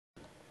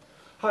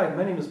Hi,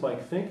 my name is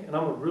Mike Fink, and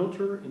I'm a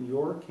realtor in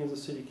your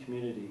Kansas City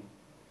community.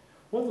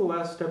 One of the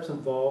last steps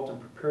involved in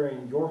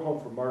preparing your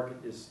home for market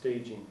is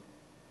staging.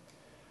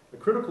 A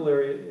critical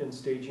area in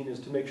staging is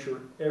to make sure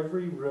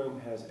every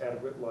room has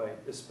adequate light,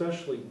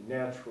 especially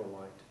natural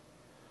light.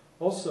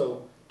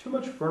 Also, too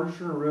much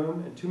furniture in a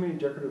room and too many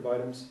decorative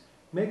items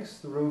makes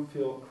the room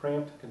feel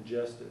cramped and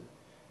congested.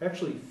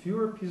 Actually,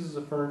 fewer pieces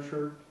of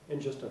furniture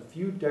and just a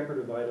few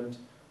decorative items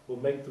will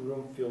make the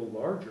room feel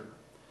larger.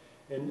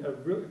 And a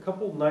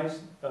couple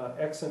nice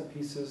accent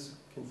pieces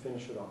can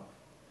finish it off.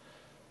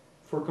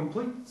 For a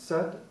complete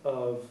set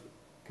of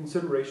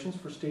considerations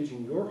for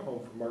staging your home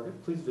for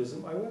market, please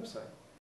visit my website.